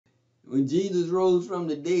When Jesus rose from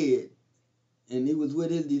the dead and he was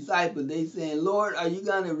with his disciples, they saying, Lord, are you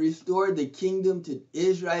going to restore the kingdom to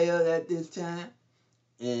Israel at this time?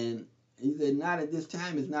 And he said, not at this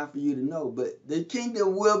time. It's not for you to know. But the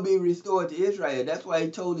kingdom will be restored to Israel. That's why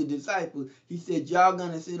he told the disciples, he said, y'all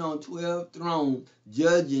going to sit on 12 thrones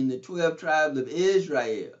judging the 12 tribes of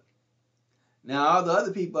Israel. Now, all the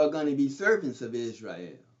other people are going to be servants of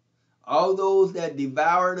Israel. All those that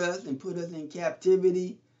devoured us and put us in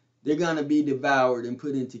captivity, they're going to be devoured and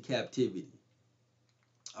put into captivity.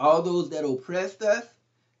 All those that oppressed us,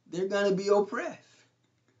 they're going to be oppressed.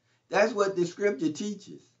 That's what the scripture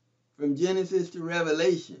teaches from Genesis to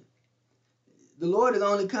Revelation. The Lord is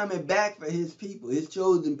only coming back for his people, his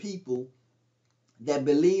chosen people that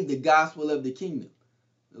believe the gospel of the kingdom.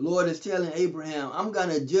 The Lord is telling Abraham, I'm going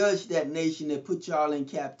to judge that nation that put y'all in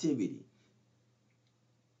captivity.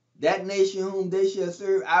 That nation whom they shall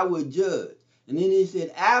serve, I will judge. And then he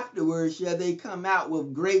said, afterwards shall they come out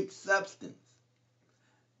with great substance.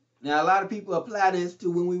 Now, a lot of people apply this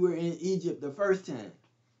to when we were in Egypt the first time.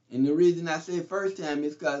 And the reason I say first time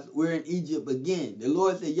is because we're in Egypt again. The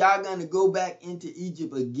Lord said, y'all going to go back into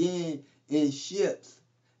Egypt again in ships.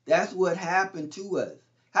 That's what happened to us.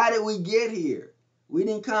 How did we get here? We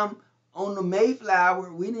didn't come on the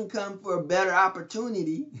Mayflower. We didn't come for a better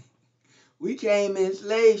opportunity. We came in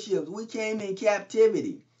slave ships. We came in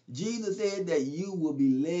captivity. Jesus said that you will be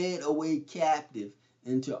led away captive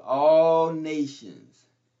into all nations.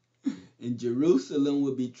 And Jerusalem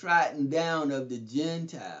will be trodden down of the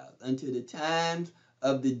Gentiles until the times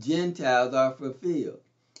of the Gentiles are fulfilled.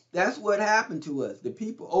 That's what happened to us. The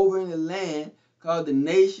people over in the land called the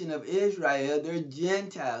nation of Israel, they're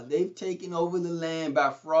Gentiles. They've taken over the land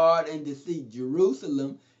by fraud and deceit.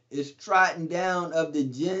 Jerusalem is trodden down of the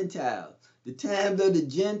Gentiles. The times of the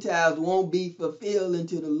Gentiles won't be fulfilled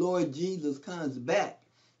until the Lord Jesus comes back.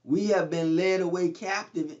 We have been led away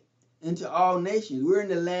captive into all nations. We're in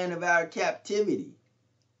the land of our captivity.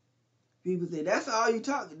 People say, that's all you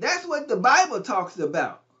talk. That's what the Bible talks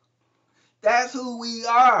about. That's who we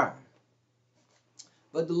are.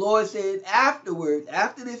 But the Lord said afterwards,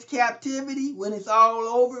 after this captivity, when it's all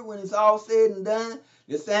over, when it's all said and done,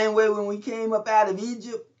 the same way when we came up out of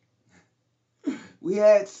Egypt, we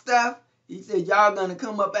had stuff. He said, y'all going to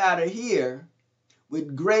come up out of here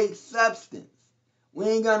with great substance. We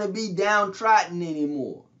ain't going to be downtrodden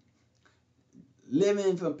anymore.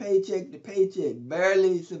 Living from paycheck to paycheck,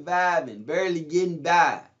 barely surviving, barely getting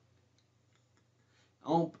by.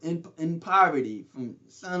 In poverty, from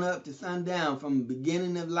sun up to sundown, from the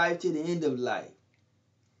beginning of life to the end of life.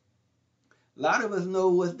 A lot of us know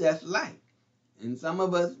what that's like. And some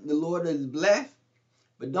of us, the Lord is blessed.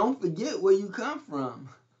 But don't forget where you come from.